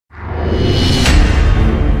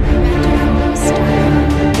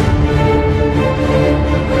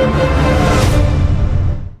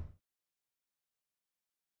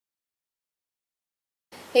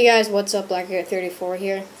Hey guys, what's up? Blackhair34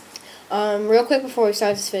 here. Real quick before we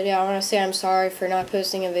start this video, I want to say I'm sorry for not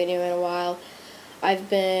posting a video in a while. I've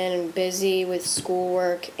been busy with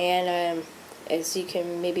schoolwork and as you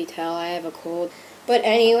can maybe tell, I have a cold. But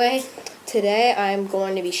anyway, today I'm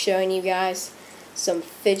going to be showing you guys some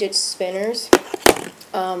fidget spinners.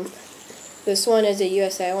 This one is a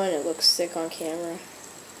U.S.A. one. It looks sick on camera,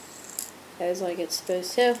 as like it's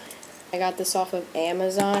supposed to. I got this off of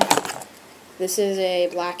Amazon. This is a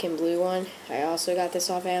black and blue one. I also got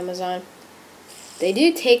this off Amazon. They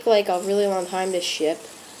do take like a really long time to ship.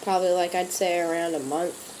 Probably like I'd say around a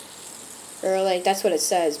month. Or like that's what it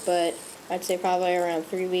says, but I'd say probably around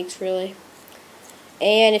 3 weeks really.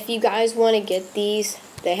 And if you guys want to get these,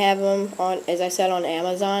 they have them on, as I said, on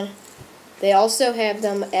Amazon. They also have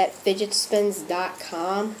them at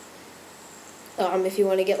fidgetspins.com. If you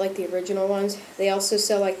want to get like the original ones. They also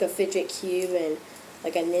sell like the fidget cube and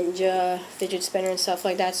like a ninja fidget spinner and stuff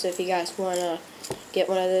like that. So if you guys want to get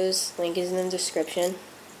one of those, link is in the description.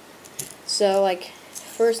 So like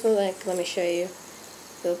first, like let me show you.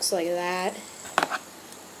 It looks like that,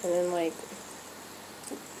 and then like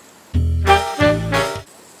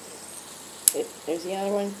there's the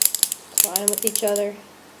other one. Combine them with each other.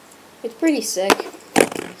 It's pretty sick.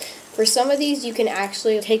 For some of these, you can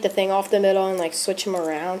actually take the thing off the middle and like switch them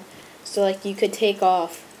around. So like you could take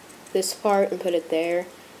off this part and put it there,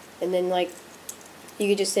 and then like you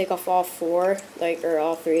could just take off all four, like, or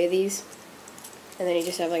all three of these, and then you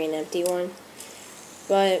just have like an empty one.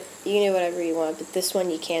 But you can do whatever you want, but this one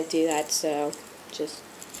you can't do that, so just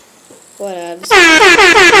whatever. Okay,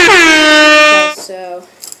 so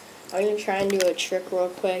I'm gonna try and do a trick real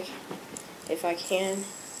quick if I can.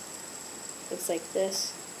 It's like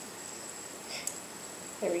this.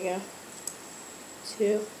 There we go.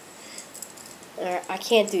 2. Alright, I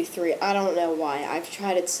can't do 3. I don't know why. I've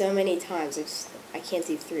tried it so many times. I can't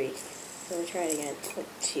do 3. So we'll try it again. Oh,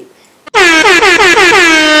 shoot. I'm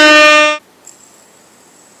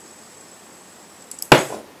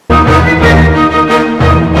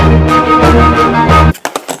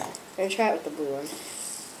going to try it with the blue one.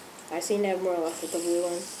 I seem to have more luck with the blue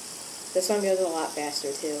one. This one goes a lot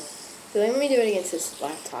faster too. So let me do it against this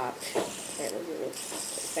laptop. Alright, let's do it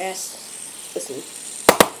fast. Listen.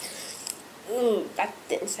 Ooh, that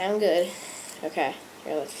didn't sound good. Okay,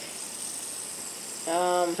 here, look.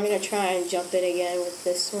 I'm gonna try and jump it again with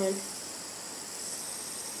this one.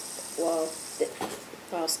 Whoa, that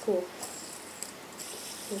was cool.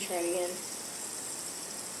 Let me try it again.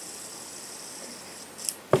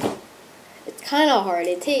 It's kind of hard.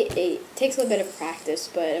 It takes a little bit of practice,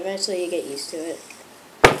 but eventually you get used to it.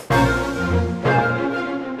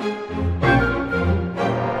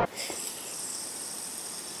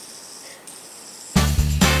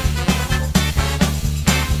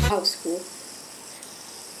 That was cool.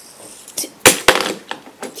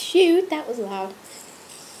 Shoot, that was loud.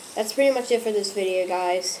 That's pretty much it for this video,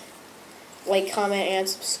 guys. Like, comment, and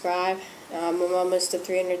subscribe. I'm almost to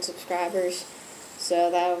 300 subscribers, so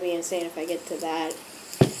that'll be insane if I get to that.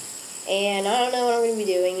 And I don't know what I'm going to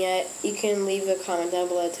be doing yet. You can leave a comment down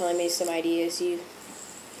below telling me some ideas you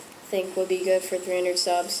think would be good for 300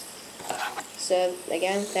 subs. So,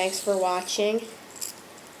 again, thanks for watching,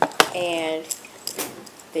 and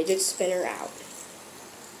Fidget Spinner out.